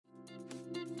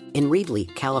In Reedley,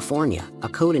 California, a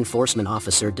code enforcement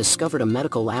officer discovered a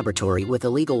medical laboratory with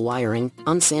illegal wiring,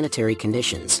 unsanitary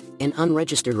conditions, and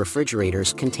unregistered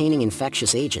refrigerators containing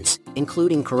infectious agents,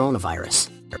 including coronavirus.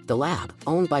 The lab,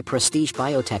 owned by Prestige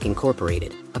Biotech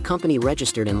Incorporated, a company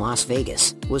registered in Las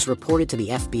Vegas, was reported to the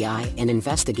FBI and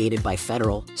investigated by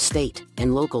federal, state,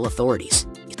 and local authorities.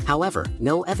 However,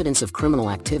 no evidence of criminal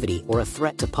activity or a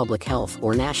threat to public health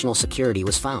or national security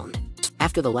was found.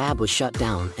 After the lab was shut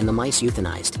down and the mice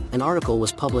euthanized, an article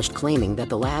was published claiming that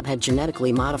the lab had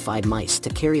genetically modified mice to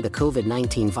carry the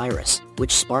COVID-19 virus,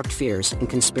 which sparked fears and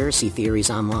conspiracy theories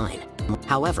online.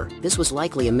 However, this was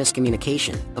likely a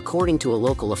miscommunication, according to a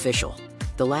local official.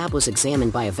 The lab was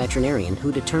examined by a veterinarian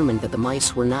who determined that the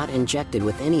mice were not injected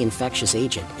with any infectious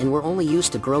agent and were only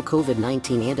used to grow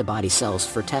COVID-19 antibody cells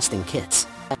for testing kits.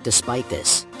 Despite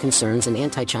this, concerns and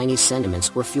anti-Chinese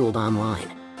sentiments were fueled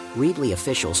online. Reedley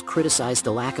officials criticized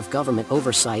the lack of government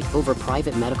oversight over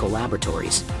private medical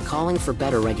laboratories, calling for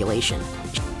better regulation.